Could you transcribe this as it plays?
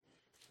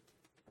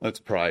Let's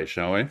pray,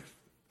 shall we?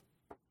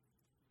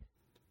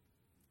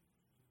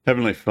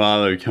 Heavenly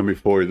Father, we come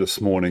before you this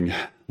morning,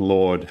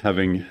 Lord,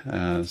 having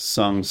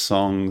sung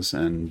songs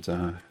and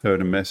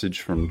heard a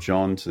message from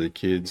John to the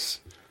kids,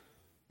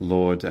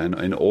 Lord, and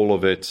in all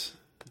of it,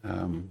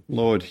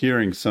 Lord,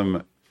 hearing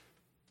some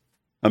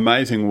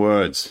amazing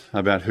words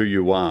about who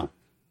you are,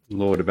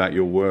 Lord, about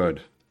your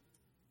word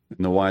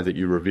and the way that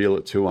you reveal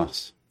it to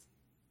us.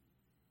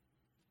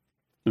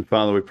 And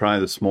Father, we pray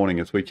this morning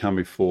as we come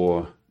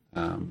before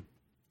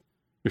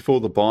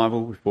the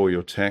Bible, before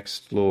your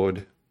text,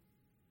 Lord,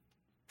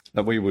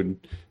 that we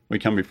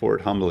come before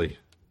it humbly.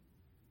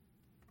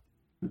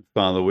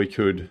 Father, we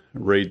could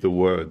read the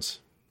words,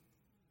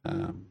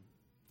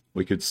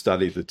 we could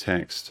study the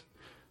text,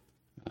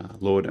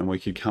 Lord, and we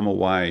could come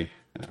away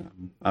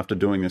after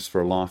doing this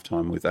for a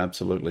lifetime with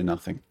absolutely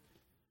nothing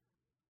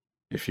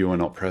if you are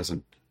not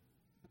present,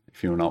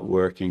 if you are not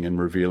working and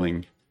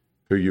revealing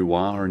who you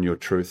are and your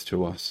truth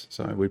to us.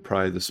 So we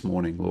pray this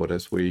morning, Lord,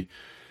 as we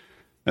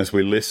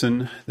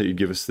listen, that you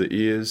give us the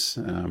ears,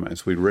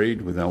 as we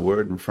read with our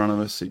word in front of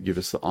us, that you give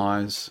us the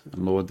eyes,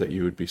 and Lord, that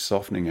you would be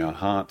softening our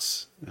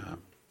hearts,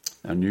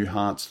 our new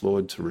hearts,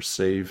 Lord, to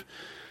receive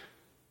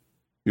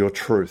your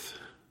truth,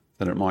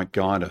 that it might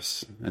guide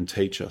us and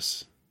teach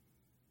us,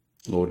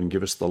 Lord, and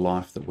give us the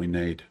life that we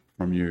need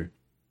from you.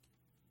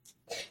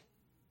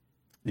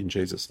 In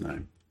Jesus'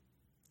 name,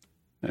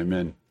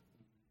 amen.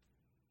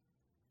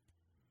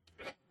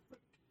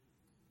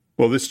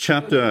 Well, this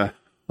chapter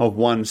of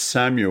 1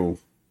 Samuel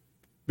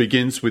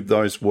begins with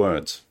those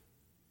words.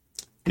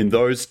 In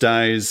those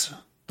days,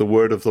 the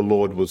word of the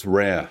Lord was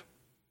rare.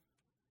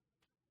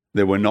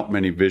 There were not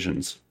many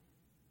visions.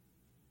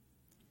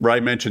 Ray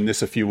mentioned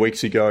this a few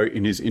weeks ago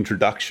in his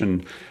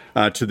introduction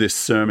to this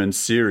sermon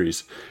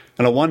series.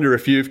 And I wonder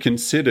if you've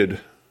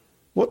considered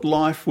what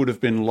life would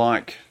have been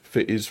like for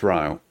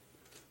Israel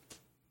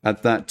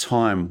at that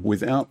time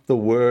without the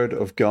word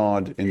of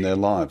God in their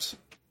lives.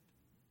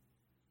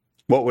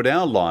 What would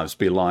our lives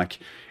be like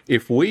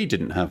if we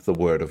didn't have the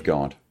word of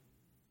God?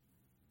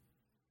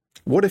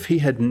 What if he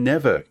had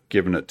never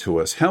given it to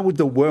us? How would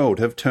the world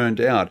have turned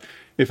out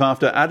if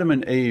after Adam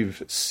and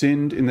Eve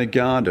sinned in the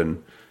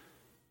garden,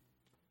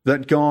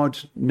 that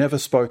God never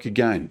spoke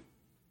again?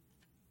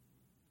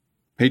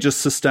 He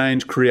just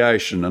sustained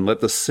creation and let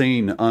the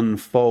scene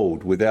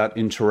unfold without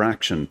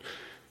interaction.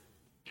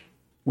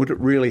 Would it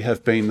really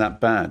have been that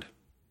bad?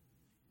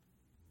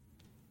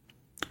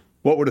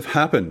 What would have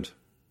happened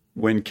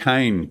when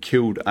Cain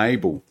killed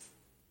Abel?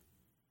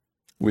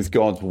 With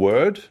God's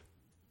word,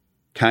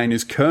 Cain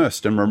is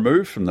cursed and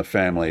removed from the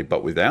family,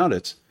 but without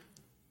it,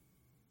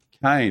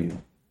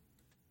 Cain,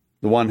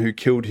 the one who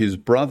killed his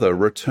brother,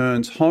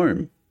 returns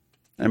home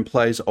and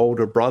plays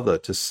older brother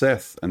to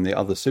Seth and the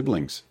other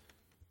siblings.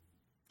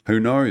 Who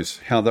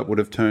knows how that would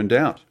have turned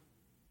out?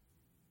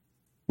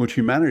 Would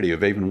humanity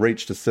have even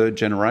reached a third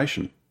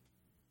generation?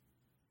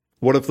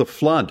 What of the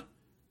flood?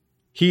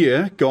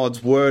 Here,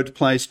 God's word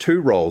plays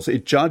two roles.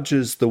 It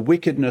judges the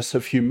wickedness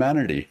of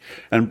humanity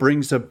and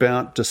brings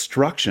about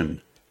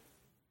destruction,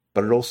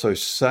 but it also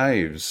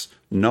saves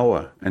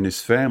Noah and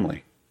his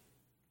family,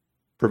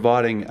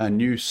 providing a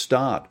new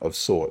start of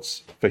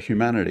sorts for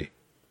humanity.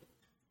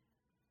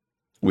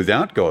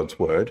 Without God's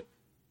word,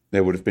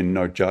 there would have been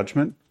no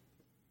judgment,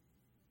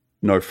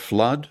 no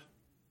flood,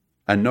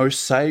 and no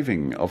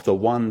saving of the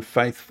one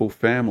faithful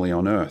family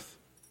on earth.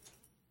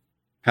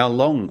 How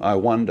long, I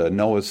wonder,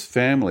 Noah's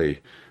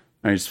family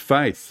and his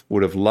faith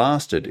would have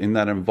lasted in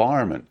that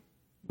environment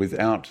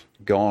without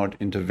God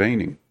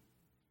intervening.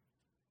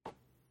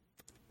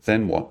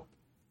 Then what?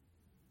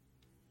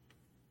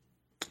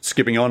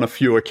 Skipping on a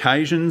few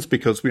occasions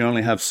because we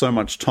only have so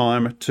much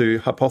time to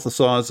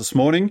hypothesize this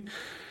morning,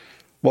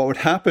 what would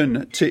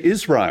happen to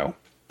Israel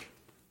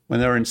when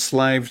they were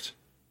enslaved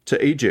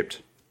to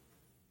Egypt?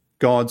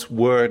 God's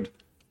word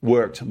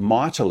worked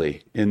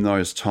mightily in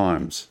those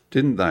times,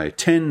 didn't they?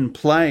 10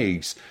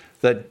 plagues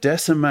that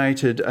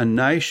decimated a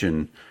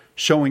nation,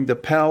 showing the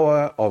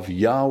power of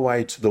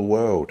Yahweh to the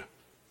world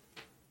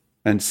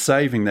and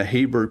saving the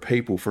Hebrew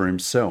people for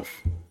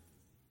himself.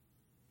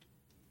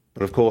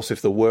 But of course, if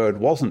the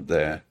word wasn't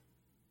there,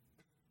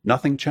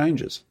 nothing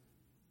changes.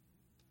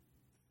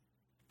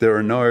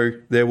 There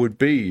would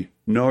be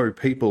no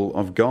people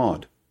of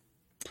God.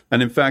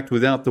 And in fact,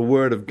 without the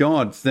word of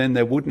God, then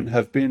there wouldn't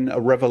have been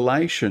a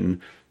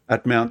revelation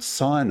at Mount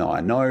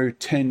Sinai, no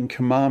 10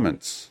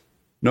 commandments,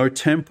 no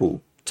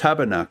temple,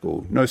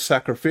 tabernacle, no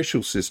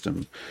sacrificial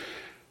system,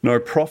 no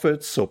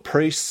prophets or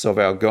priests of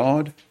our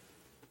God,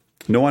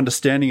 no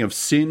understanding of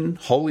sin,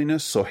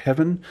 holiness, or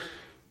heaven.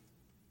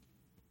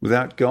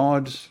 Without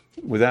God,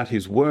 without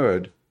his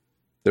word,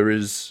 there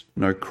is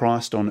no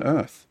Christ on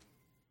earth.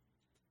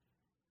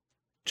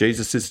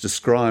 Jesus is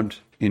described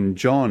in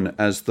John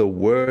as the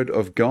Word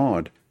of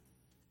God,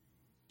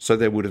 so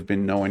there would have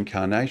been no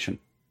incarnation.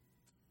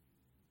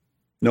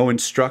 No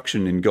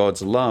instruction in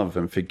God's love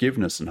and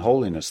forgiveness and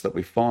holiness that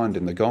we find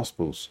in the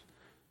Gospels.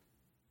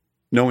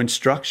 No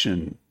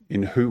instruction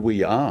in who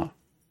we are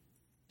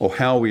or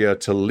how we are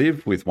to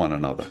live with one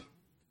another.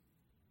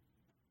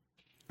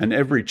 And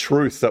every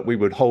truth that we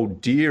would hold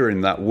dear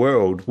in that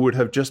world would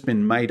have just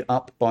been made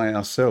up by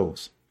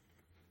ourselves.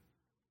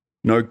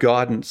 No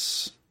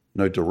guidance,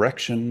 no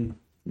direction,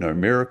 no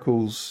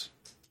miracles,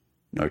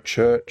 no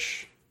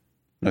church,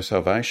 no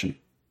salvation.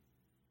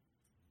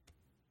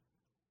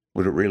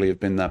 Would it really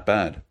have been that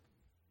bad?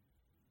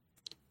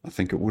 I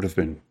think it would have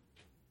been.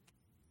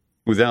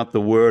 Without the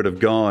Word of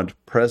God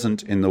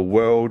present in the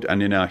world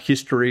and in our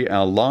history,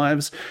 our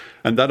lives,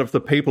 and that of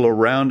the people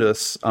around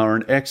us are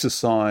an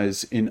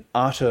exercise in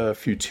utter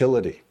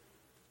futility.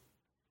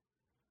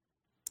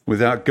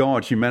 Without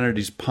God,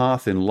 humanity's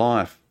path in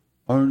life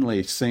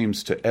only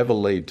seems to ever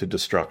lead to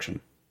destruction.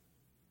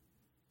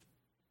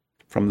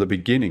 From the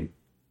beginning,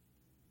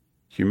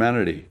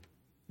 humanity,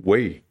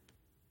 we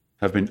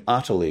have been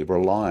utterly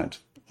reliant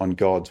on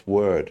God's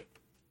Word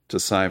to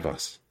save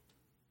us.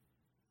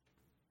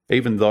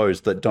 Even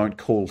those that don't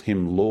call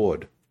him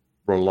Lord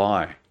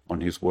rely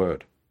on his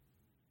word,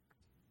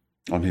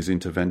 on his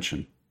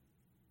intervention.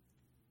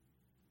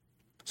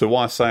 So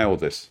why say all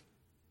this?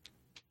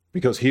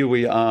 Because here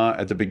we are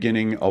at the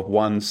beginning of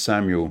 1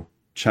 Samuel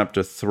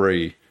chapter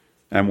 3,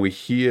 and we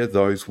hear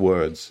those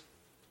words.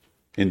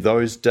 In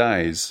those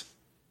days,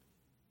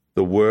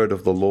 the word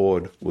of the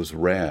Lord was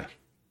rare,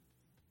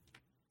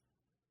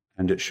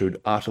 and it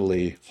should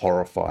utterly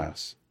horrify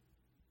us.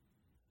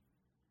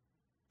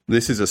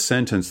 This is a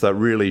sentence that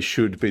really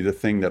should be the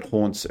thing that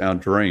haunts our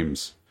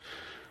dreams.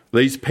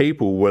 These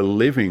people were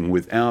living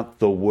without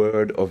the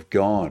word of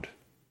God.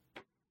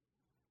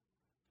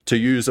 To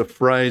use a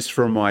phrase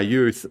from my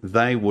youth,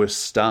 they were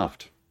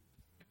stuffed.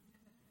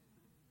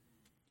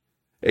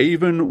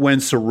 Even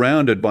when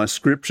surrounded by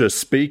scripture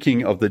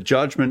speaking of the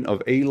judgment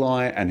of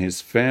Eli and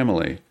his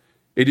family,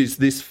 it is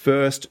this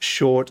first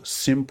short,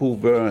 simple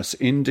verse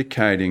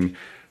indicating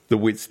the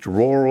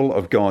withdrawal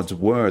of God's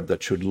word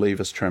that should leave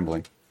us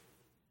trembling.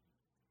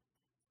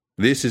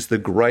 This is the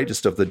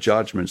greatest of the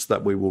judgments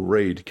that we will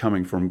read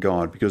coming from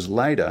God, because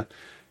later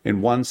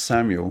in 1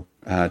 Samuel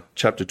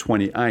chapter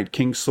 28,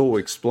 King Saul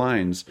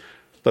explains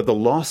that the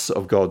loss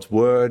of God's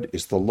word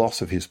is the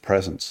loss of his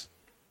presence.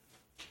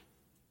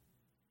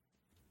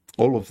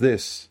 All of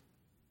this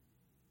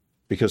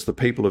because the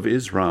people of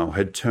Israel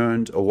had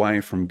turned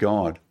away from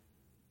God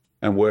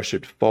and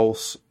worshipped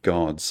false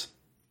gods,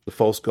 the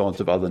false gods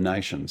of other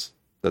nations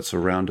that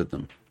surrounded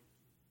them.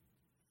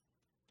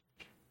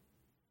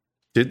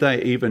 Did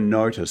they even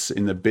notice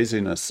in the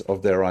busyness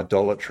of their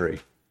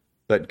idolatry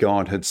that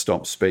God had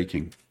stopped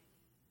speaking?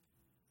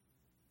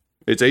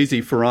 It's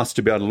easy for us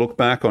to be able to look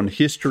back on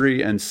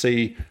history and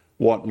see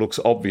what looks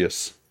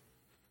obvious.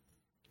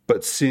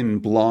 But sin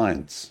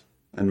blinds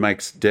and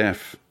makes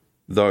deaf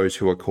those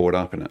who are caught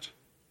up in it.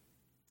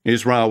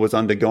 Israel was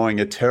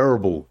undergoing a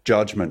terrible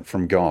judgment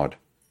from God.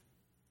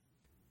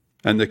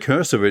 And the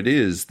curse of it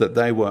is that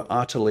they were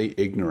utterly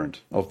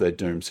ignorant of their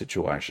doomed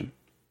situation.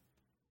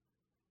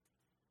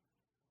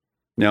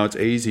 Now, it's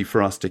easy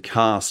for us to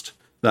cast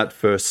that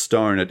first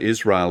stone at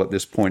Israel at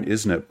this point,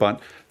 isn't it? But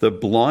the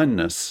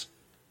blindness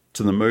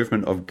to the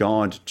movement of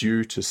God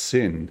due to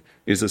sin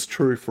is as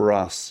true for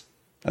us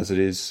as it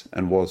is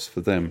and was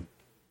for them.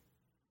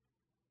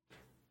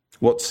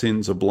 What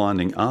sins are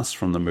blinding us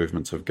from the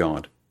movements of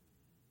God?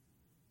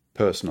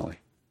 Personally,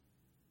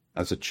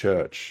 as a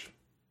church,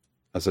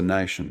 as a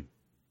nation.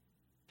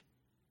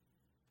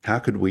 How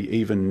could we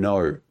even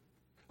know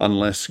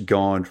unless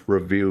God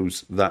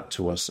reveals that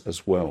to us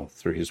as well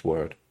through his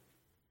word?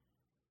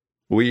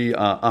 We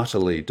are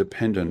utterly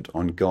dependent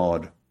on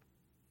God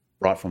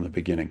right from the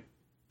beginning.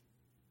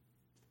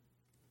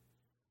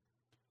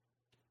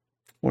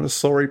 What a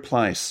sorry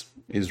place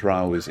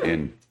Israel is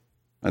in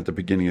at the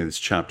beginning of this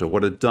chapter.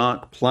 What a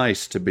dark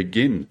place to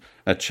begin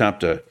a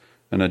chapter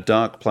and a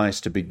dark place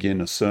to begin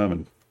a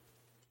sermon.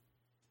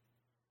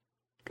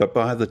 But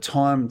by the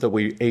time that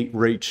we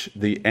reach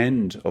the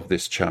end of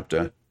this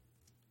chapter,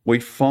 we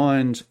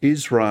find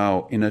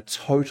Israel in a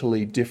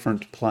totally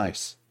different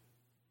place.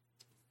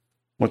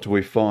 What do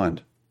we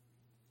find?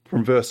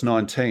 From verse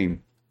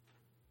 19,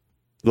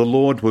 the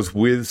Lord was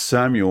with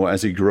Samuel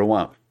as he grew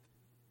up,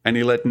 and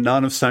he let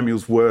none of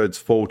Samuel's words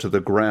fall to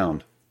the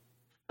ground.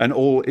 And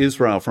all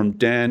Israel from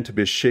Dan to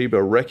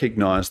Beersheba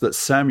recognized that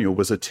Samuel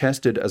was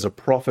attested as a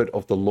prophet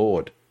of the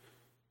Lord.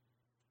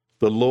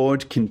 The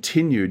Lord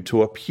continued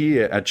to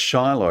appear at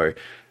Shiloh,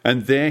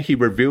 and there he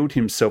revealed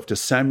himself to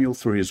Samuel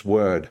through his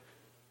word.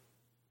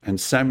 And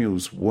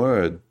Samuel's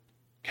word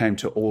came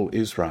to all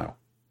Israel.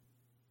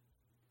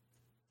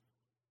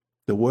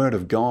 The word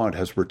of God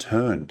has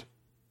returned.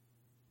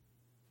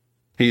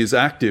 He is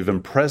active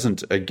and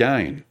present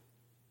again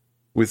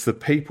with the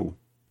people.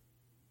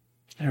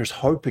 There is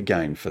hope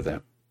again for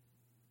them.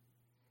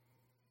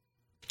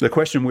 The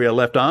question we are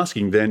left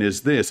asking then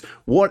is this: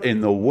 what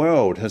in the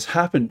world has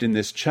happened in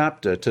this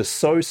chapter to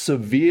so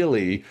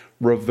severely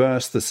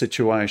reverse the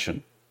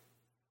situation?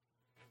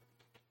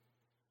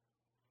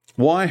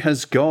 Why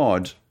has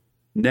God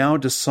now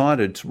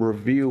decided to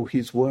reveal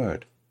his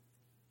word?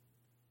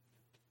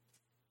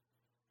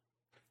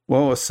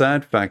 Well, a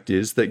sad fact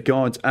is that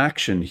God's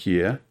action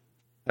here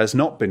has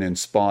not been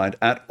inspired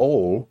at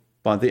all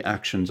by the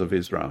actions of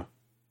Israel.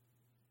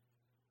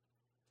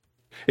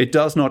 It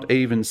does not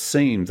even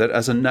seem that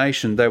as a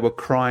nation they were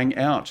crying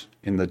out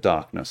in the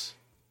darkness.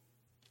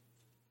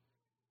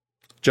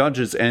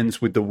 Judges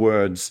ends with the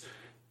words,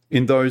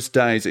 "In those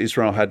days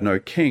Israel had no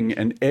king,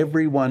 and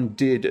everyone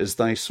did as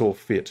they saw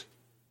fit."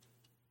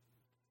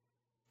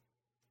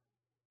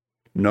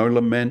 No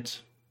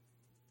lament,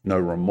 no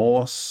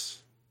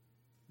remorse,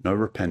 no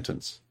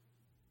repentance.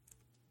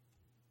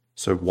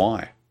 So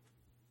why?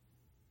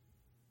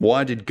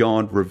 Why did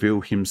God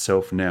reveal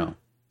himself now?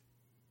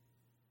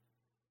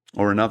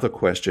 Or another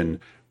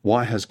question,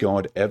 why has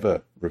God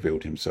ever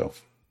revealed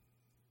himself?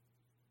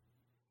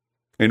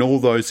 In all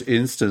those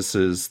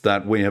instances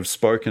that we have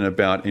spoken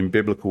about in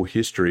biblical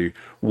history,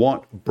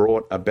 what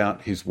brought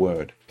about his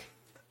word?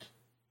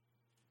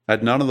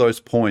 At none of those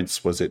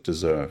points was it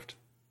deserved.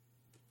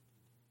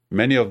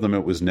 Many of them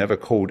it was never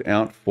called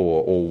out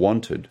for or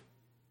wanted.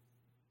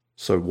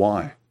 So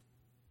why?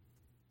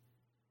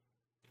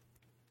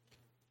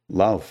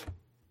 Love.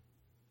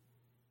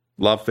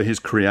 Love for his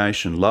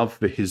creation, love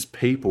for his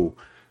people,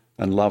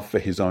 and love for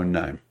his own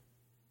name.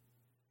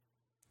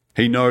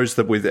 He knows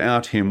that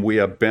without him we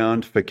are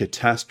bound for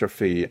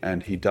catastrophe,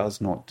 and he does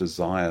not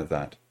desire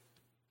that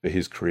for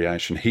his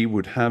creation. He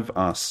would have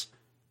us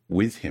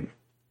with him.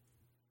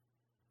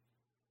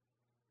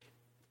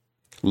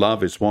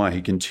 Love is why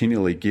he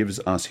continually gives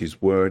us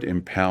his word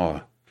in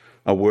power,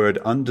 a word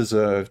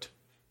undeserved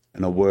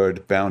and a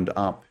word bound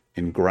up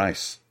in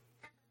grace.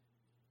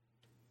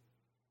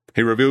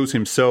 He reveals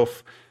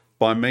himself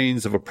by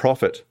means of a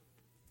prophet,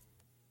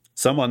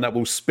 someone that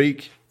will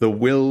speak the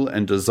will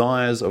and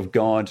desires of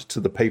God to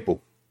the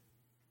people,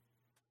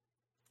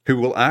 who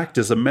will act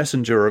as a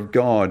messenger of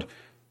God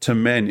to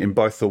men in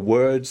both the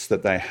words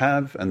that they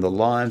have and the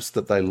lives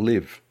that they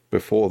live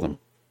before them.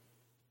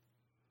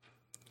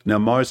 Now,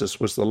 Moses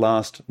was the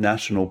last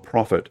national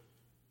prophet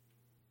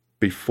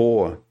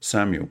before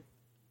Samuel.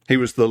 He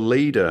was the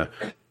leader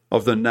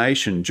of the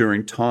nation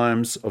during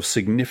times of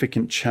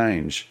significant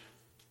change,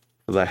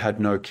 for they had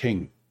no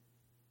king.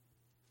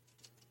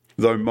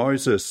 Through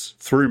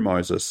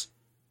Moses,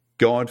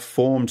 God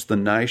formed the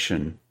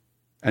nation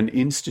and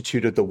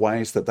instituted the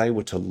ways that they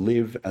were to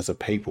live as a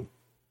people.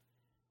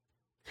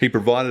 He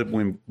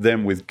provided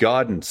them with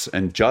guidance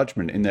and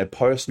judgment in their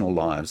personal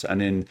lives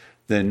and in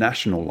their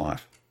national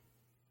life.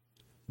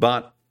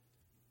 But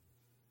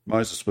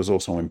Moses was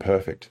also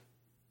imperfect.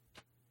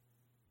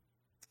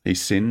 He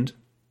sinned.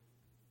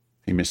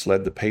 He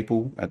misled the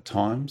people at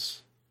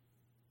times.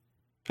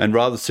 And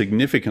rather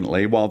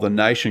significantly, while the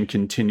nation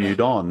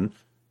continued on,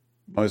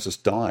 Moses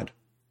died.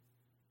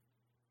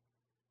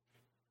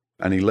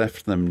 And he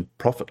left them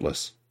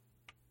profitless.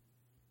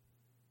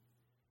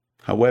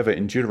 However,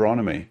 in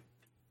Deuteronomy,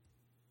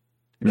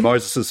 in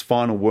Moses'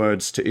 final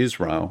words to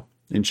Israel,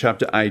 in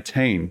chapter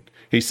 18,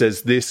 he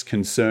says this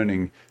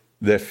concerning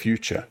their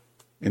future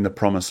in the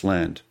promised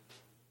land.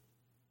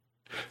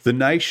 "The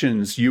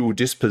nations you will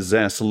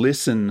dispossess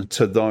listen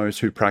to those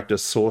who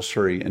practice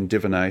sorcery and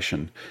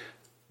divination.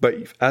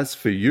 But as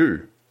for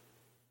you,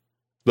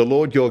 the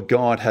Lord your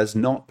God has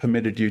not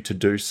permitted you to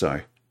do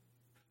so.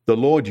 The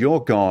Lord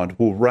your God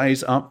will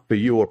raise up for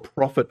you a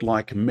prophet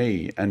like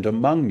me, and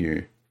among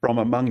you,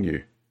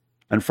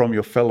 and from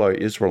your fellow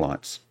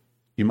Israelites.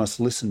 You must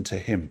listen to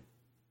him."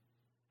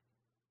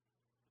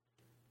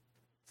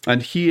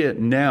 And here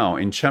now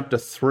in chapter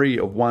 3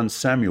 of 1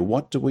 Samuel,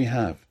 what do we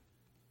have?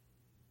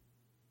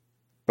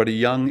 But a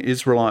young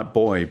Israelite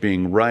boy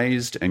being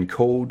raised and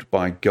called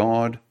by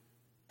God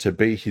to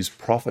be his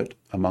prophet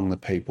among the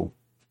people.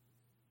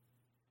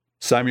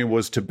 Samuel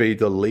was to be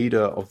the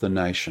leader of the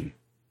nation,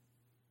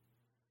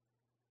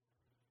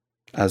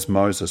 as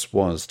Moses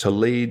was, to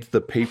lead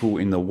the people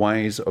in the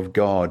ways of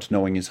God,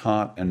 knowing his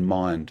heart and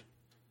mind.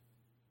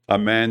 A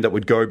man that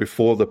would go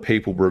before the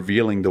people,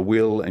 revealing the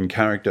will and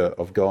character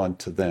of God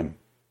to them.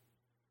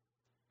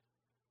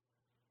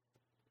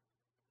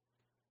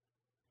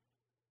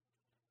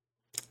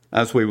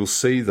 As we will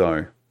see,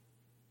 though,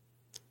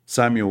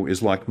 Samuel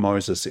is like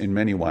Moses in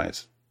many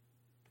ways.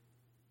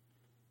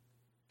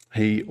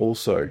 He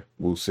also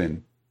will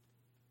sin.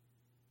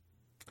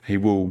 He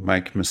will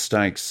make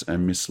mistakes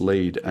and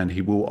mislead, and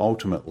he will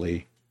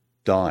ultimately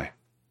die,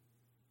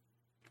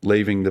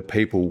 leaving the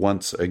people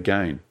once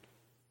again.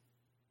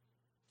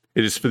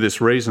 It is for this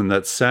reason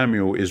that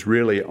Samuel is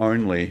really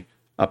only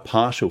a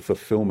partial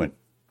fulfillment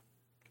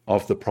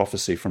of the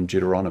prophecy from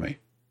Deuteronomy.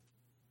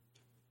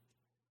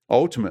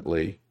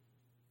 Ultimately,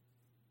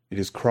 it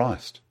is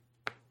Christ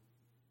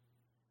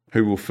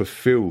who will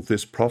fulfill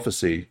this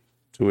prophecy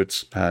to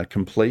its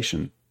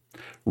completion,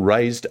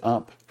 raised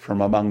up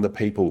from among the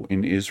people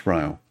in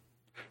Israel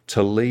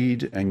to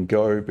lead and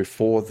go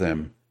before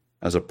them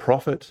as a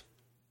prophet,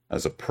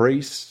 as a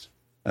priest,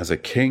 as a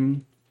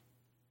king,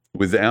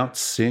 without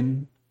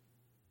sin,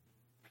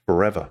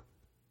 forever.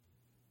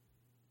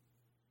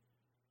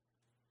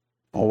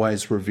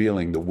 Always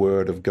revealing the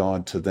word of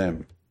God to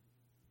them,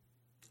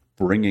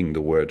 bringing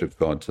the word of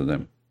God to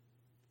them.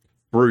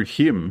 Through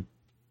him,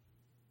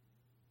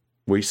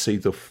 we see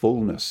the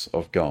fullness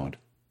of God,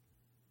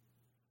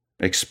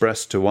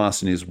 expressed to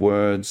us in his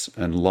words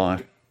and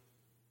life,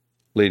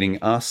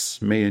 leading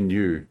us, me and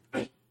you,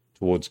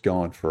 towards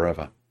God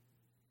forever.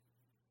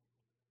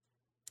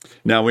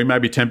 Now, we may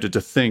be tempted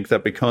to think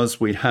that because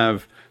we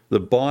have the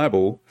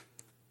Bible,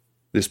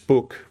 this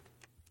book,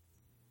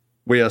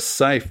 we are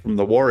safe from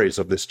the worries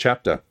of this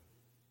chapter,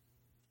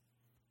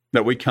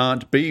 that we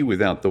can't be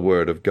without the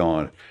word of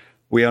God.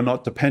 We are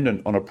not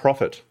dependent on a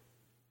prophet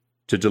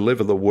to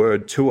deliver the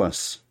word to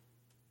us.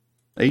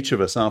 Each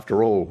of us,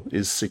 after all,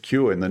 is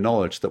secure in the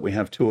knowledge that we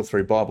have 2 or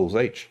 3 Bibles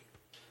each.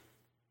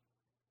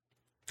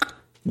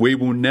 We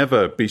will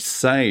never be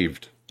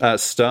starved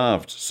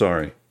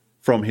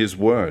from his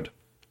word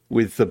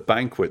with the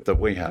banquet that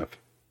we have.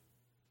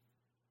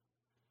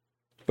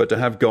 But to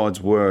have God's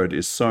word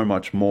is so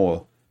much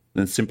more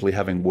than simply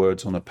having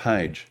words on a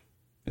page,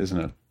 isn't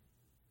it?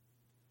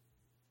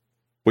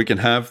 We can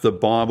have the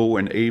Bible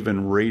and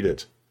even read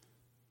it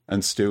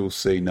and still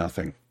see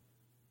nothing.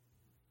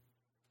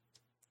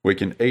 We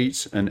can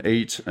eat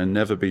and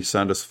never be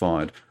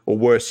satisfied. Or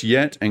worse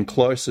yet, and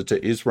closer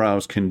to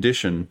Israel's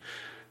condition,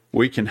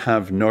 we can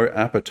have no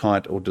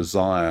appetite or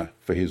desire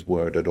for his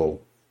word at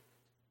all.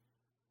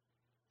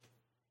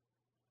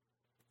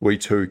 We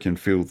too can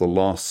feel the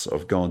loss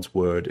of God's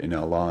word in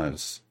our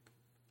lives.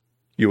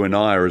 You and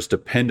I are as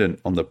dependent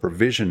on the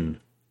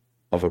provision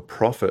of a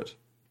prophet,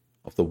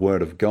 of the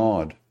word of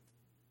God,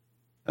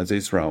 as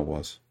Israel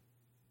was.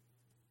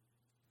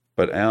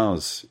 But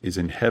ours is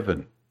in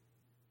heaven,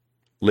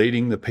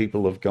 leading the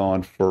people of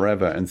God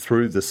forever and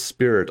through the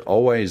Spirit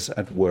always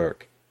at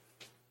work,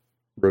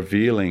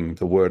 revealing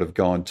the word of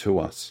God to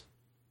us.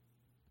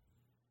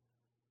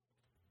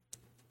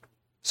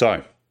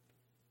 So,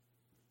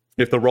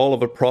 if the role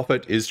of a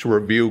prophet is to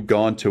reveal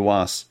God to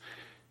us,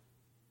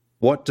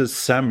 what does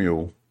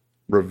Samuel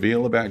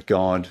reveal about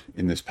God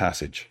in this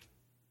passage?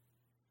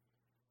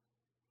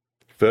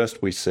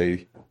 First, we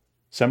see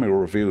Samuel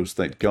reveals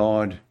that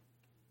God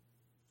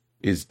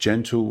is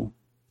gentle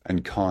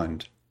and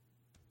kind.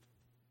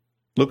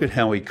 Look at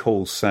how he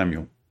calls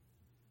Samuel.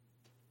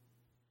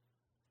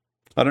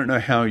 I don't know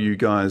how you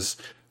guys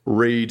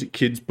read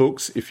kids'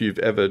 books, if you've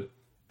ever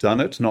done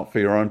it, not for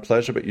your own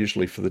pleasure, but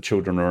usually for the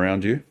children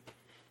around you.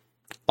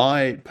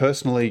 I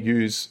personally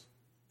use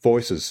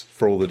voices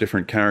for all the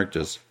different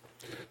characters.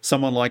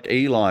 Someone like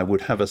Eli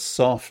would have a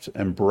soft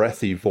and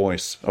breathy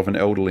voice of an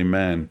elderly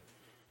man.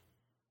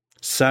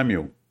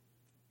 Samuel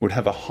would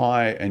have a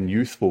high and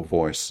youthful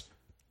voice,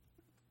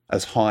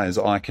 as high as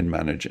I can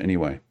manage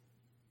anyway.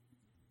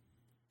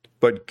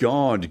 But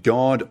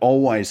God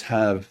always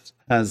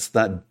has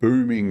that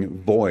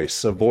booming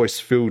voice, a voice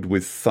filled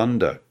with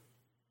thunder.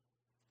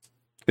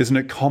 Isn't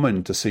it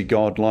common to see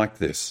God like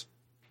this?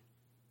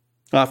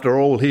 After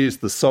all, he is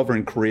the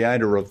sovereign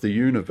creator of the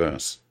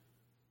universe.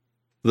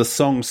 The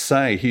songs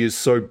say he is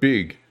so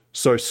big,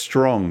 so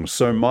strong,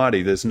 so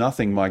mighty, there's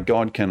nothing my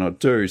God cannot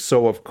do.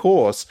 So, of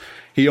course,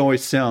 he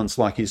always sounds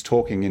like he's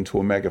talking into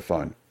a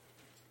megaphone.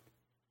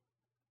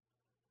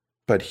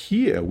 But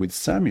here with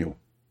Samuel,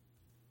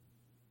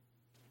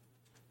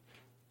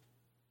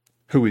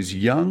 who is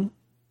young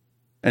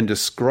and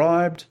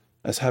described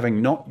as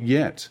having not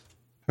yet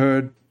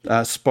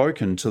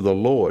spoken to the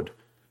Lord,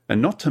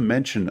 and not to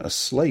mention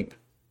asleep,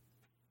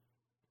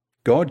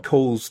 God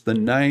calls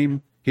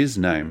his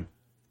name,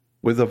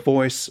 with a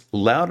voice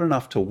loud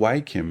enough to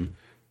wake him,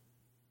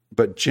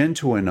 but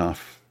gentle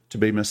enough to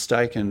be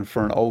mistaken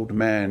for an old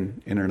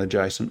man in an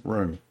adjacent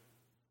room.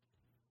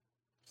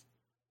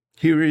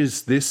 Here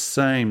is this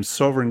same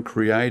sovereign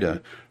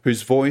creator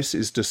whose voice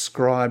is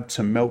described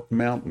to melt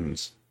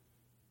mountains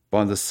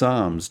by the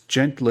Psalms,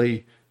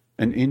 gently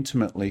and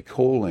intimately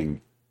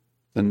calling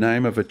the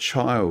name of a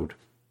child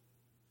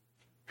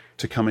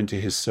to come into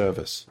his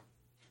service.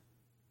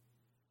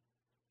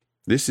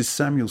 This is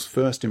Samuel's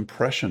first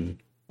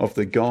impression of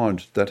the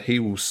God that he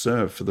will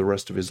serve for the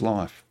rest of his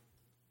life.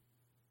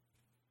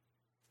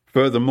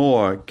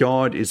 Furthermore,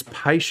 God is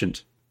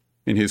patient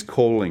in his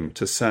calling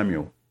to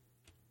Samuel.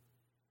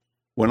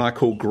 When I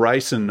call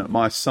Grayson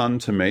my son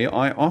to me,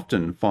 I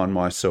often find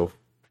myself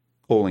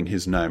calling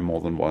his name more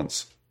than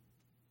once.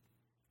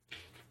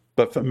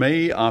 But for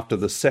me, after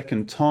the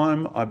second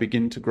time, I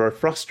begin to grow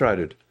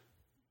frustrated.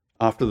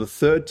 After the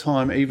third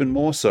time, even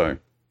more so.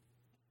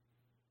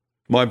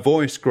 My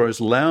voice grows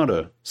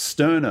louder,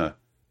 sterner,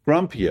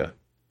 grumpier,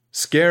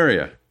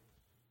 scarier.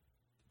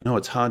 No,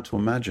 it's hard to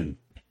imagine.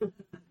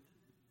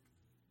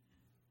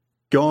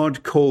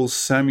 God calls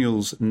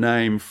Samuel's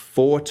name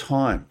 4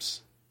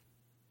 times,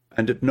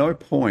 and at no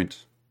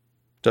point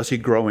does he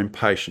grow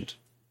impatient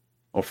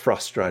or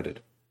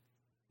frustrated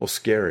or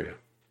scarier.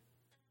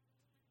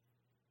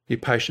 He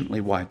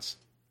patiently waits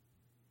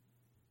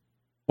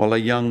while a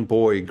young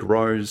boy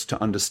grows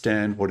to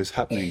understand what is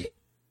happening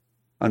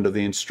under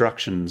the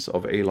instructions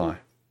of Eli.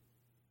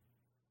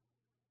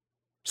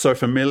 So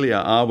familiar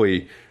are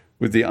we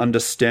with the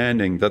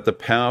understanding that the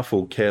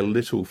powerful care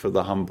little for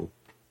the humble.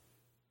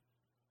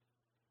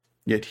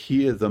 Yet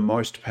here the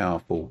most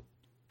powerful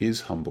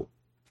is humble.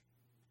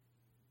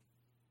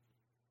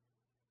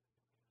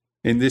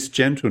 In this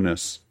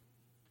gentleness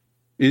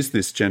Is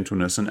this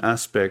gentleness an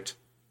aspect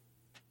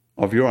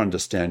of your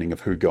understanding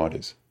of who God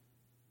is?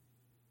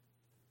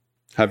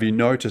 Have you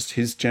noticed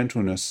his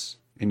gentleness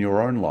in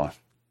your own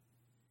life?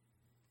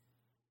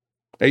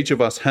 Each of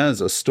us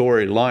has a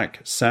story like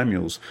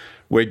Samuel's,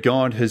 where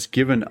God has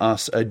given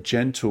us a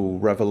gentle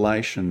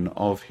revelation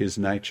of his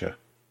nature.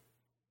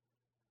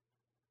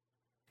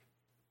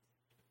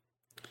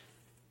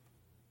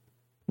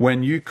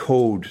 When you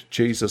called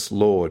Jesus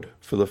Lord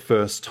for the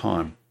first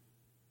time,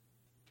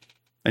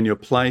 and you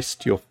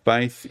placed your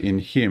faith in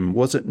him,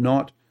 was it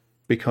not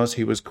because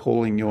he was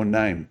calling your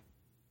name,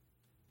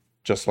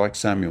 just like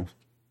Samuel?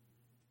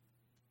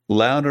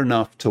 Loud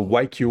enough to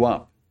wake you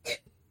up,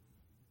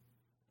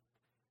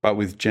 but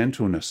with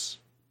gentleness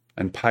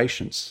and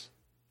patience.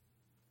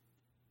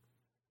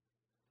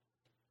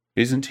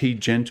 Isn't he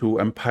gentle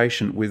and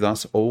patient with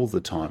us all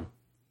the time?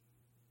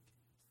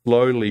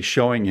 Slowly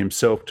showing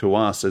himself to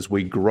us as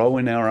we grow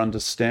in our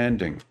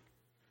understanding,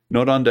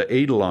 not under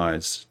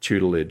Eli's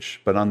tutelage,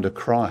 but under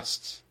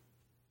Christ's.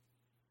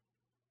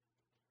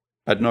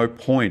 At no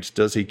point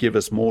does he give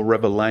us more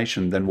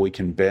revelation than we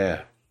can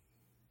bear.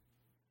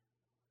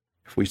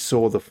 If we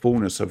saw the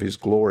fullness of his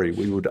glory,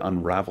 we would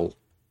unravel.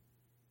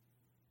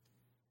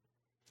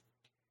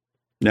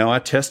 Now, our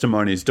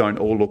testimonies don't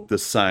all look the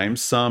same.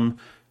 Some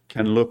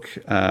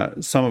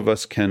of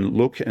us can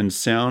look and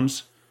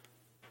sound,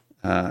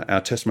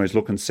 our testimonies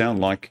look and sound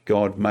like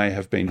God may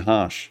have been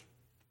harsh.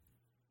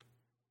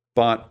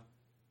 But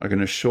I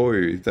can assure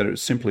you that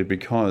it's simply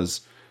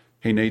because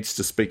he needs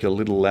to speak a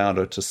little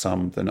louder to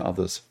some than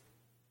others.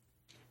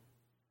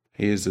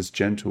 He is as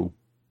gentle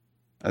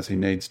as he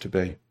needs to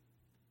be.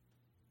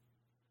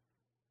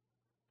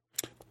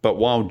 But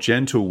while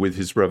gentle with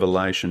his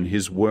revelation,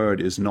 his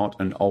word is not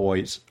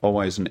always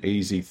an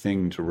easy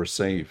thing to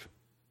receive.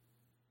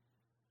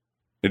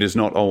 It is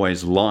not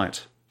always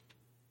light.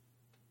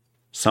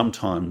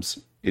 Sometimes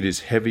it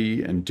is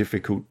heavy and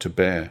difficult to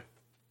bear.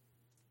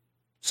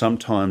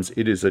 Sometimes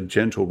it is a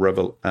gentle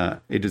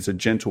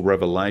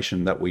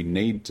revelation that we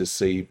need to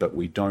see, but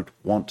we don't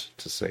want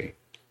to see.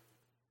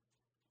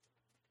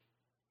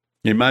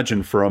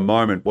 Imagine for a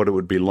moment what it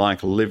would be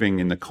like living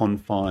in the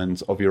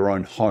confines of your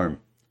own home,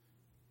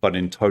 but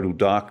in total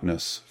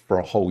darkness for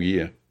a whole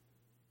year.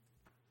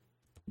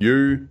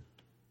 You,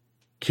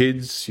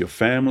 kids, your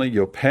family,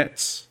 your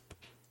pets,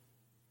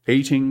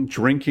 eating,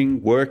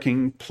 drinking,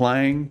 working,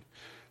 playing,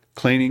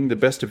 cleaning the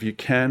best of you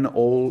can,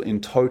 all in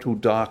total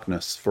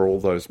darkness for all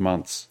those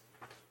months.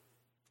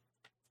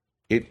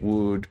 It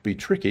would be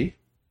tricky.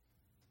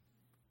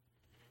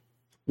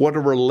 What a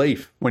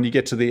relief when you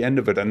get to the end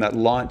of it and that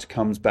light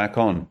comes back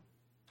on.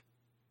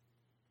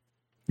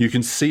 You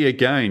can see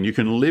again, you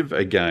can live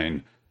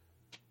again.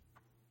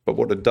 But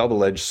what a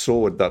double-edged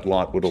sword that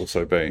light would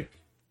also be.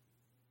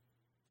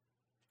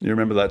 You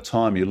remember that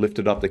time you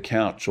lifted up the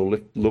couch or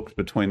looked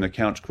between the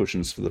couch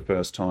cushions for the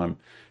first time.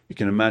 You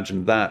can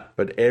imagine that,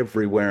 but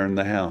everywhere in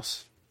the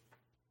house.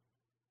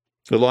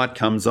 The light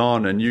comes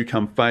on and you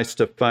come face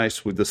to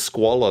face with the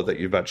squalor that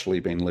you've actually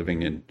been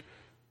living in.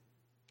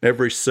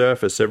 Every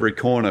surface, every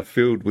corner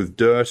filled with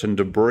dirt and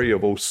debris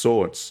of all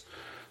sorts.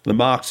 The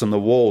marks on the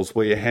walls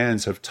where your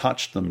hands have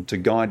touched them to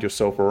guide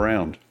yourself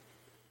around.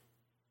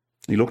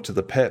 You look to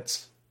the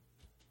pets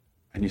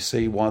and you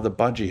see why the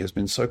budgie has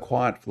been so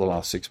quiet for the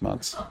last 6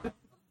 months.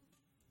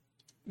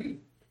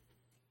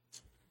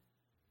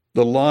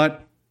 The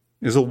light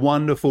is a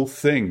wonderful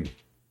thing,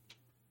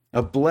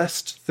 a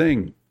blessed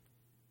thing.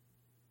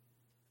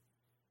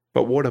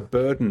 But what a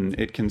burden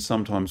it can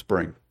sometimes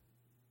bring.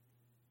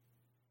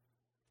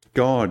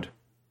 God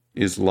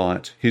is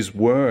light. His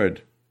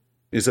word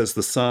is, as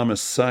the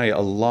psalmists say, a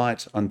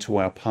light unto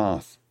our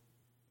path.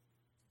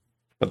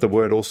 But the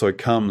word also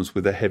comes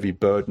with a heavy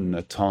burden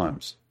at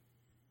times.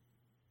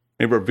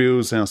 It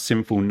reveals our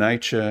sinful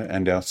nature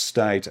and our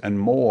state, and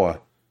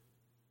more,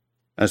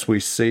 as we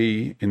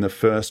see in the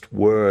first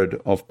word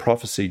of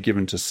prophecy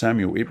given to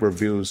Samuel, it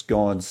reveals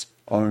God's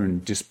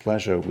own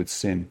displeasure with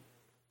sin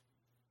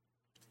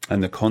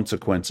and the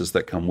consequences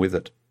that come with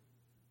it.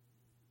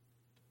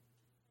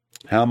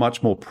 How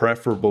much more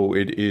preferable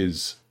it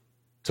is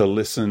to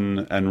listen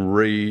and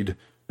read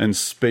and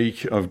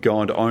speak of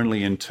God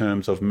only in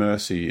terms of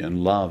mercy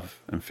and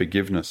love and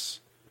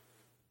forgiveness,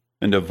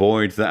 and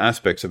avoid the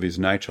aspects of his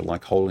nature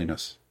like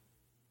holiness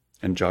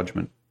and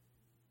judgment.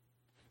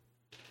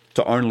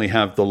 To only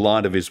have the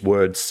light of his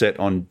word set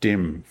on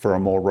dim for a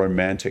more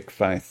romantic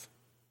faith.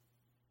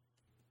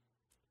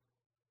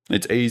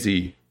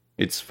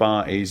 It's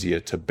far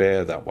easier to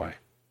bear that way.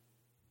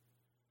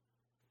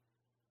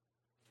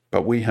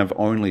 But we have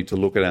only to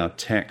look at our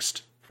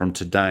text from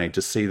today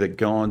to see that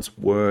God's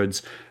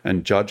words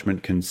and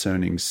judgment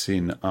concerning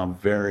sin are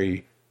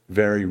very,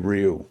 very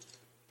real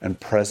and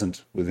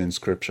present within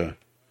Scripture,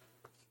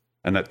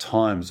 and at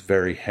times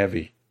very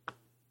heavy.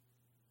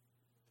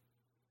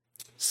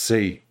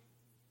 See,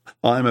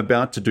 I am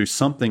about to do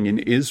something in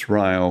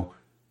Israel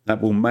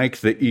that will make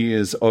the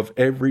ears of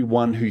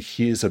everyone who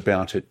hears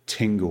about it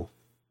tingle.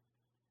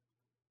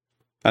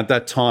 At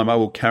that time, I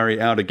will carry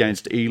out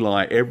against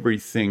Eli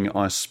everything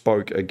I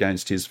spoke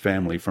against his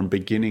family from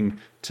beginning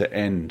to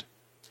end.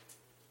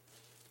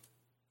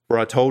 For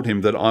I told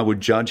him that I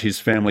would judge his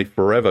family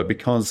forever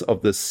because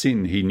of the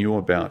sin he knew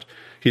about.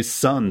 His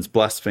sons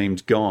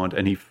blasphemed God,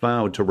 and he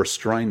failed to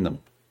restrain them.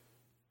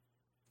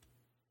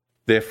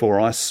 Therefore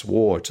I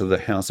swore to the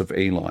house of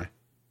Eli,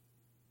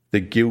 the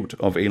guilt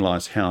of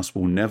Eli's house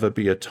will never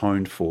be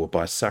atoned for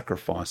by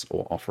sacrifice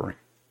or offering.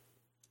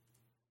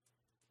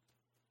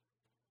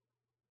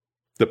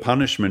 The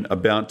punishment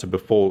about to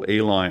befall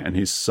Eli and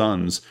his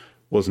sons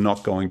was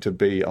not going to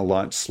be a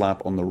light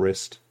slap on the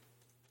wrist,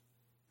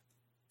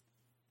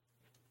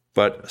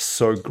 but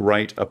so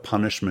great a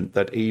punishment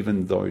that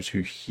even those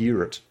who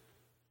hear it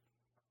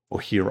or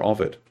hear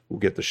of it will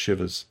get the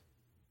shivers.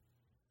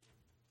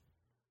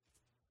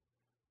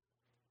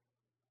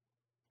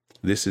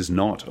 This is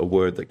not a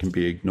word that can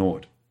be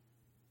ignored.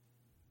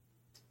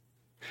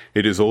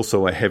 It is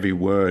also a heavy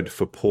word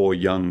for poor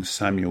young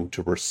Samuel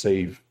to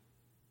receive,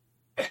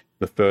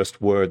 the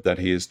first word that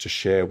he is to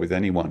share with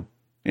anyone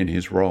in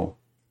his role.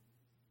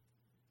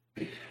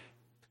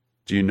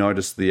 Do you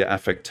notice the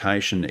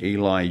affectation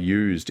Eli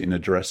used in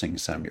addressing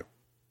Samuel?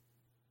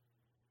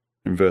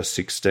 In verse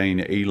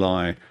 16,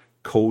 Eli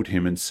called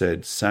him and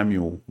said,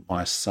 "Samuel,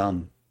 my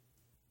son."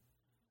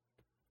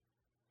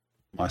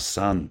 My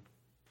son.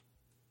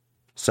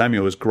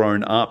 Samuel has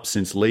grown up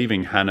since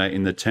leaving Hannah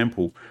in the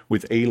temple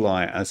with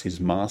Eli as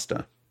his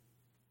master,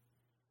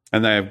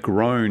 and they have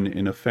grown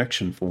in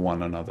affection for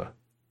one another.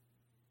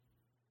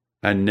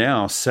 And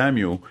now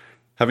Samuel,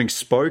 having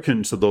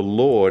spoken to the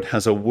Lord,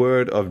 has a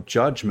word of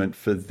judgment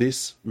for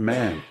this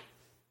man.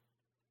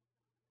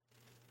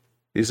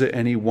 Is it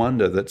any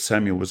wonder that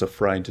Samuel was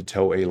afraid to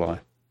tell Eli?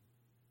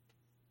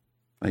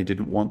 He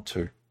didn't want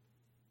to.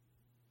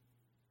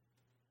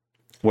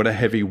 What a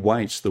heavy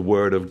weight the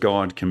word of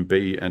God can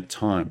be at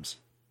times.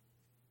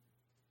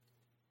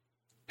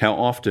 How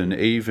often,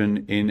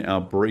 even in our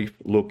brief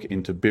look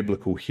into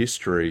biblical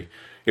history,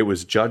 it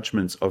was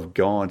judgments of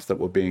God that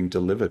were being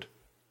delivered.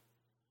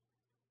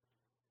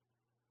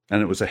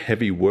 And it was a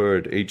heavy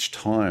word each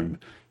time.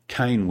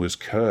 Cain was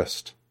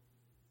cursed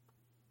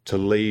to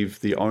leave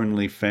the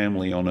only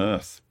family on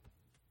earth.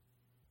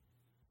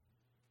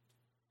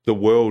 The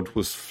world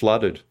was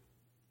flooded.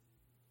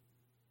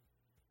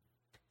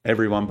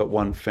 Everyone but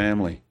one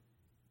family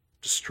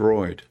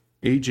destroyed.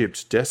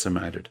 Egypt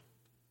decimated.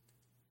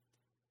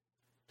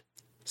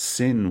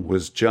 Sin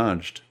was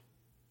judged.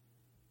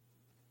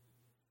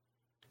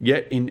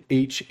 Yet in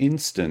each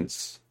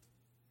instance,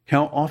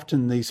 how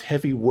often these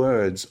heavy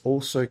words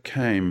also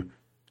came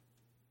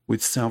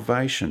with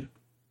salvation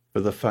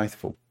for the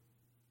faithful.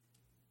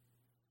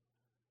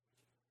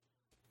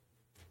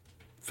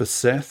 For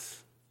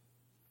Seth,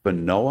 for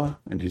Noah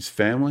and his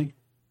family,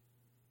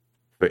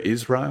 for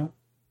Israel.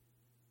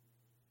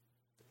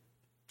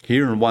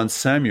 Here in 1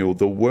 Samuel,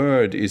 the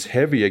word is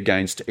heavy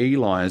against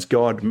Eli as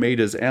God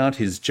meters out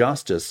his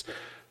justice,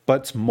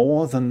 but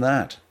more than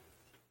that.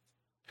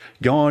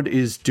 God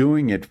is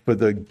doing it for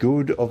the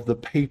good of the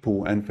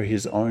people and for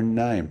his own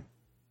name.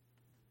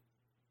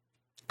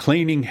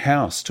 Cleaning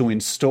house to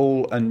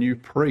install a new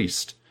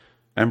priest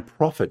and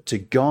prophet to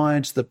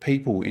guide the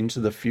people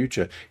into the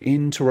future,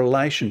 into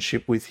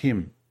relationship with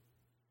him.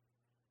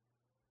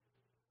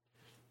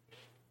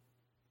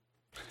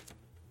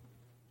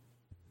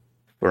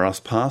 For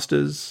us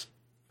pastors,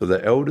 for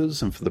the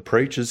elders and for the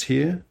preachers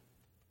here,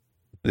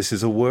 this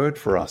is a word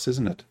for us,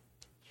 isn't it?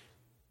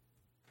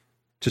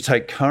 To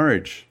take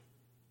courage,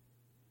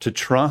 to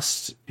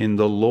trust in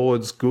the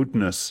Lord's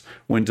goodness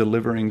when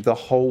delivering the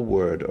whole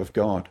word of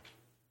God.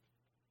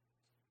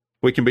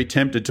 We can be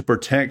tempted to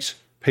protect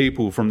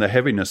people from the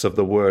heaviness of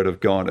the word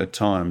of God at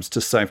times, to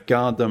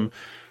safeguard them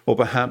or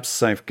perhaps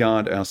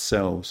safeguard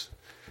ourselves.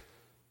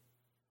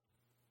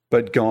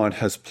 But God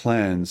has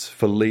plans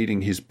for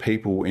leading his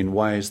people in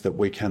ways that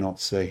we cannot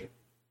see.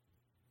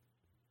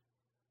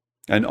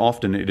 And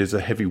often it is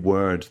a heavy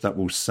word that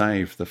will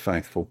save the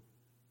faithful.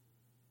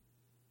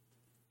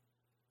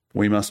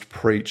 We must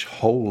preach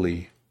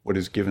wholly what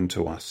is given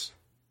to us,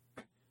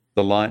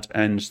 the light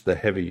and the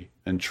heavy,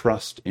 and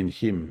trust in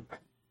him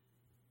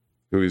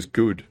who is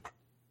good.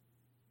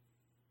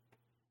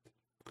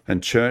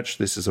 And church,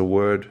 this is a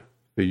word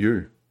for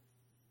you.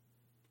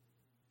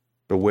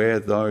 Beware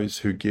those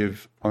who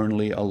give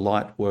only a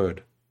light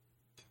word.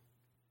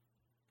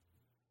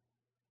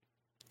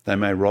 They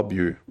may rob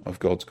you of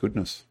God's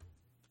goodness.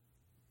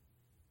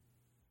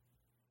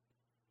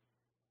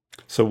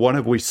 So what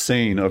have we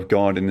seen of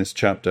God in this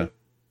chapter?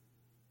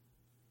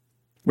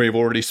 We have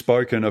already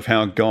spoken of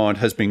how God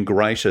has been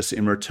gracious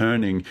in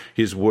returning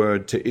his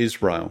word to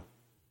Israel,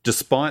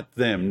 despite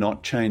them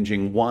not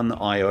changing one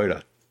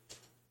iota.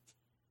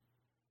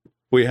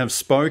 We have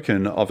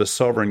spoken of a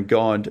sovereign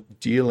God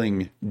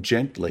dealing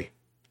gently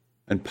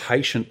and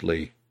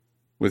patiently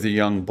with a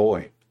young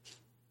boy.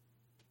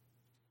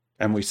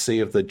 And we see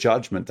of the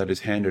judgment that is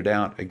handed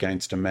out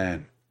against a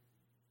man.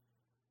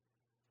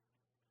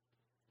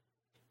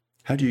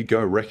 How do you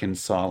go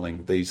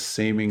reconciling these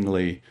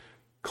seemingly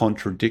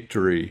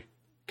contradictory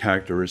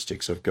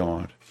characteristics of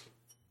God.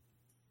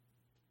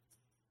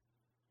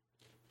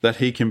 That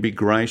he can be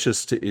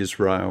gracious to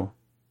Israel,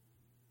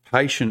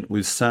 patient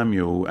with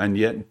Samuel, and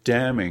yet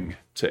damning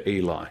to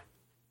Eli.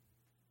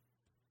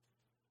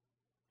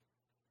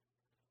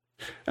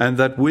 And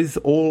that with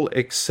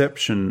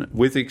exception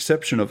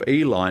of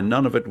Eli,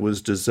 none of it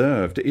was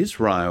deserved.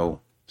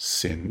 Israel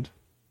sinned.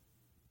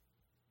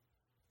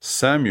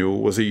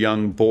 Samuel was a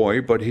young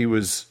boy, but he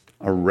was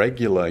a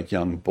regular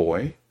young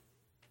boy,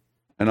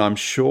 and I'm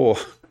sure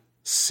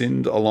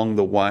sinned along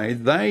the way.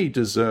 They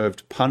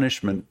deserved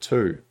punishment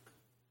too.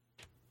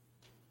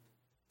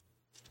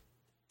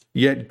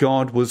 Yet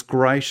God was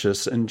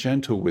gracious and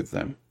gentle with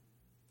them,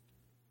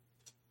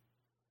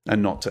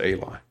 and not to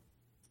Eli.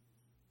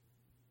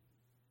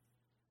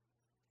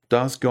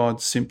 Does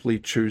God simply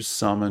choose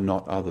some and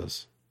not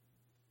others?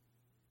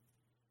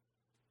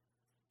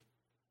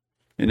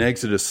 In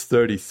Exodus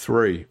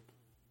 33,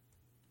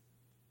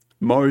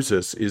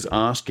 Moses is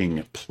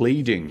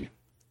pleading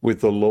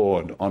with the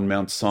Lord on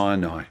Mount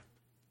Sinai,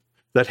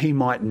 that he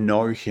might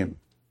know him,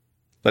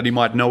 that he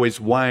might know his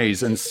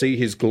ways and see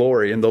his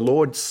glory. And the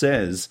Lord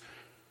says,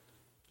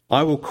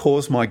 I will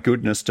cause my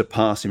goodness to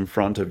pass in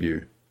front of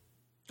you,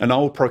 and I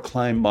will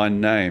proclaim my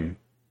name,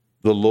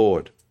 the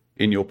Lord,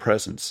 in your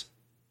presence.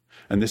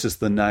 And this is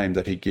the name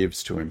that he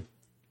gives to him.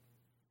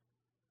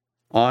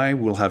 I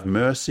will have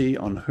mercy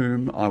on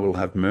whom I will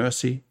have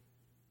mercy,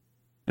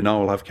 and I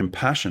will have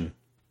compassion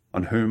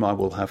on whom I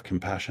will have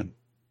compassion.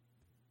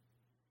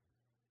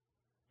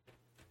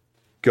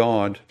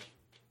 God,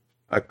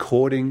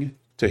 according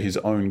to his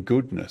own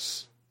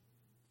goodness,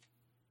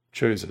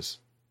 chooses.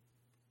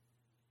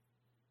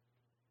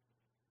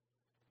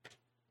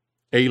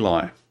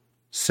 Eli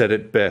said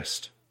it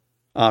best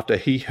after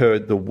he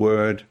heard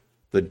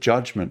the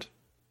judgment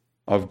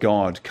of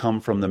God come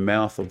from the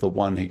mouth of the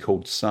one he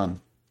called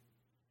Son.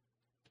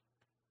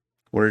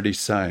 What did he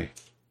say?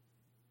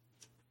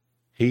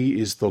 He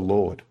is the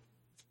Lord.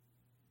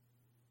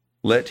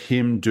 Let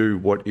him do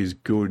what is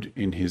good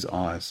in his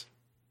eyes.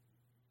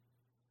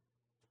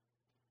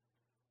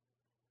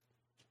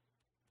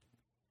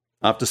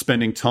 After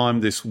spending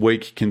time this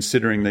week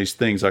considering these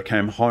things, I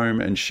came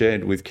home and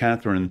shared with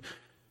Catherine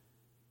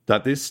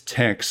that this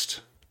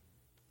text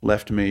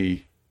left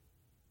me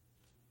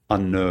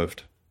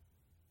unnerved,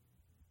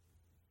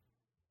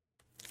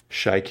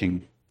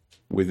 shaking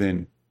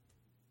within.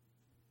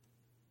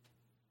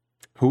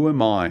 Who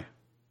am I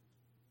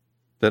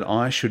that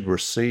I should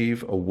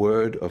receive a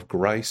word of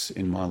grace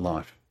in my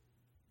life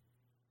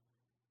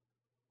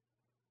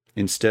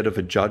instead of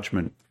a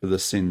judgment for the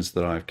sins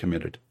that I have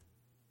committed?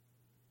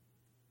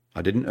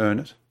 I didn't earn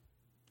it,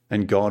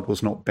 and God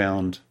was not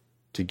bound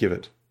to give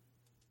it.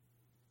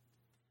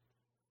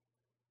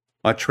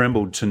 I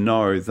trembled to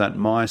know that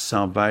my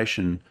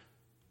salvation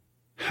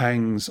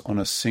hangs on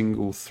a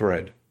single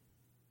thread.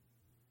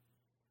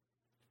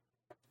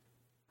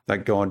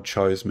 That God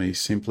chose me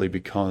simply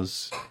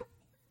because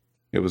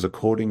it was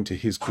according to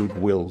his good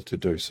will to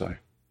do so.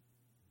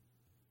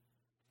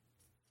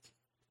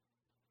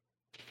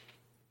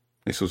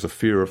 This was a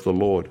fear of the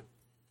Lord.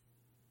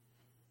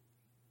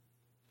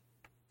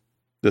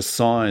 The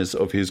size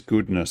of his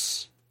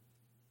goodness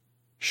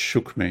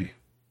shook me.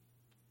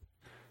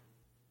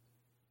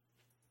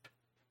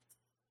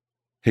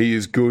 He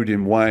is good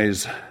in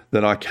ways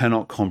that I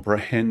cannot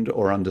comprehend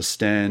or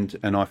understand,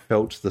 and I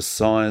felt the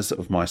size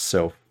of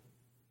myself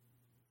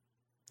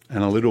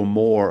and a little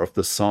more of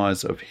the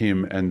size of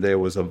him, and there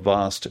was a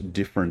vast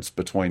difference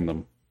between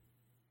them.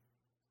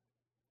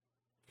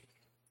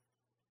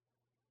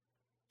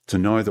 To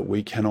know that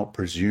we cannot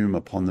presume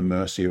upon the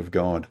mercy of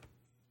God,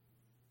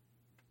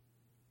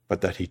 but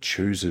that he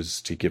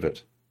chooses to give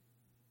it,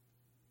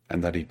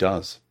 and that he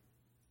does.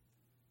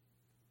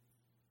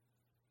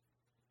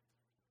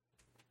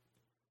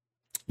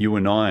 You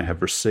and I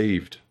have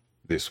received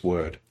this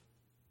word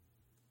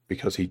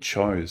because he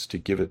chose to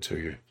give it to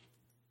you.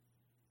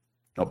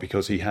 Not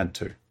because he had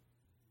to,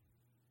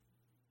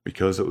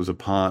 because it was a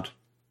part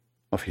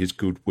of his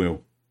good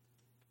will.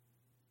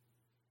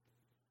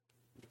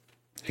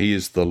 He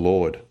is the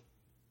Lord.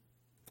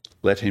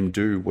 Let him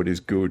do what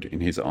is good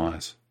in his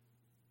eyes.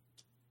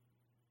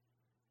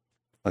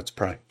 Let's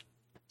pray.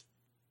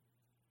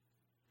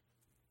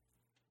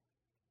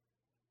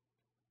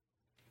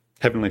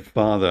 Heavenly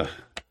Father,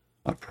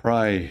 I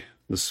pray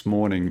this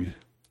morning,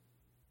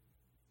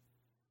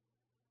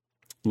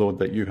 Lord,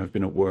 that you have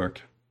been at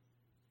work.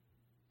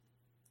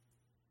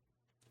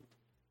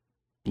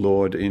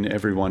 Lord, in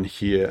everyone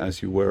here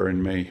as you were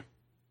in me.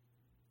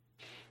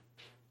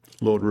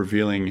 Lord,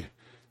 revealing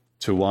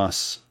to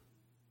us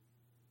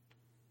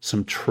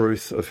some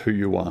truth of who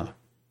you are,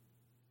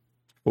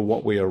 or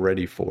what we are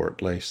ready for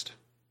at least.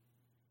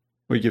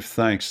 We give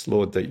thanks,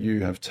 Lord, that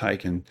you have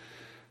taken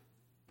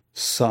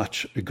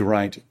such a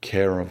great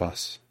care of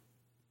us,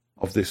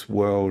 of this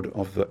world,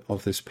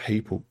 of this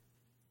people.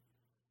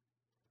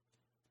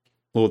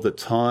 Lord, that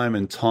time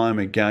and time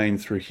again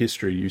through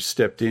history you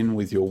stepped in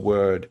with your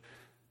word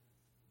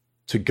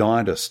to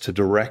guide us, to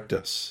direct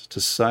us,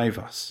 to save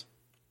us.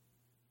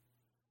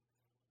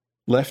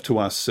 Left to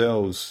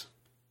ourselves,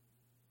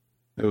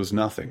 there was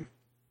nothing.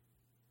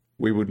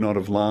 We would not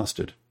have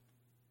lasted.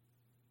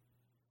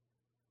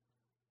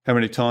 How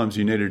many times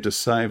you needed to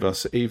save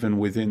us even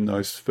within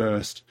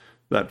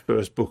that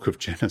first book of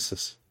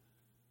Genesis.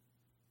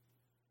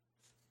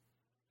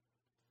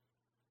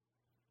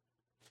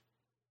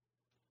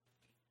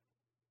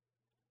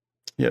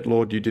 Yet,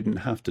 Lord, you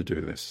didn't have to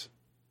do this.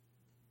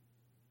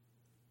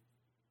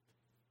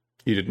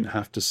 You didn't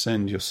have to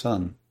send your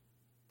Son,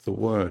 the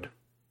Word.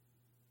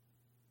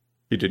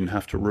 You didn't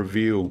have to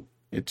reveal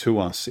it to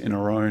us in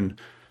our own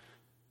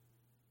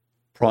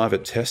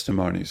private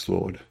testimonies,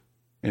 Lord,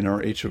 in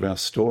each of our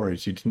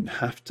stories. You didn't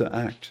have to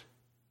act,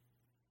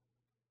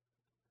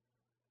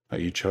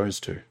 but you chose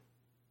to.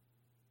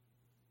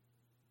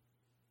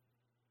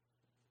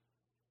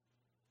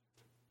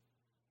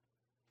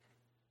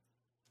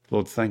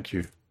 Lord, thank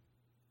you.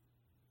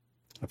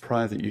 I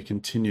pray that you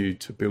continue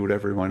to build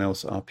everyone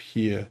else up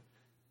here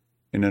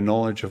in a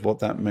knowledge of what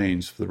that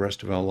means for the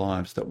rest of our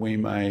lives, that we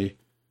may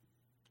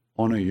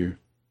honour you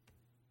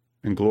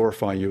and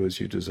glorify you as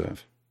you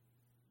deserve,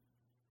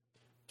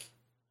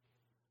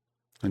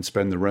 and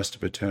spend the rest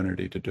of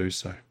eternity to do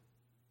so.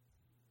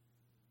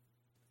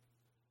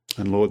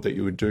 And Lord, that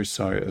you would do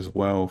so as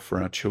well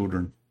for our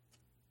children.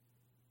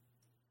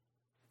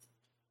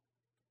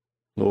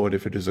 Lord,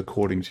 if it is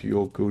according to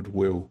your good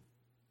will,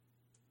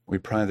 we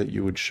pray that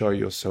you would show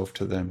yourself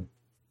to them.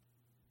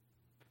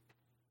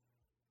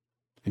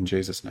 In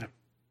Jesus' name,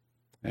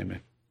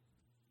 amen.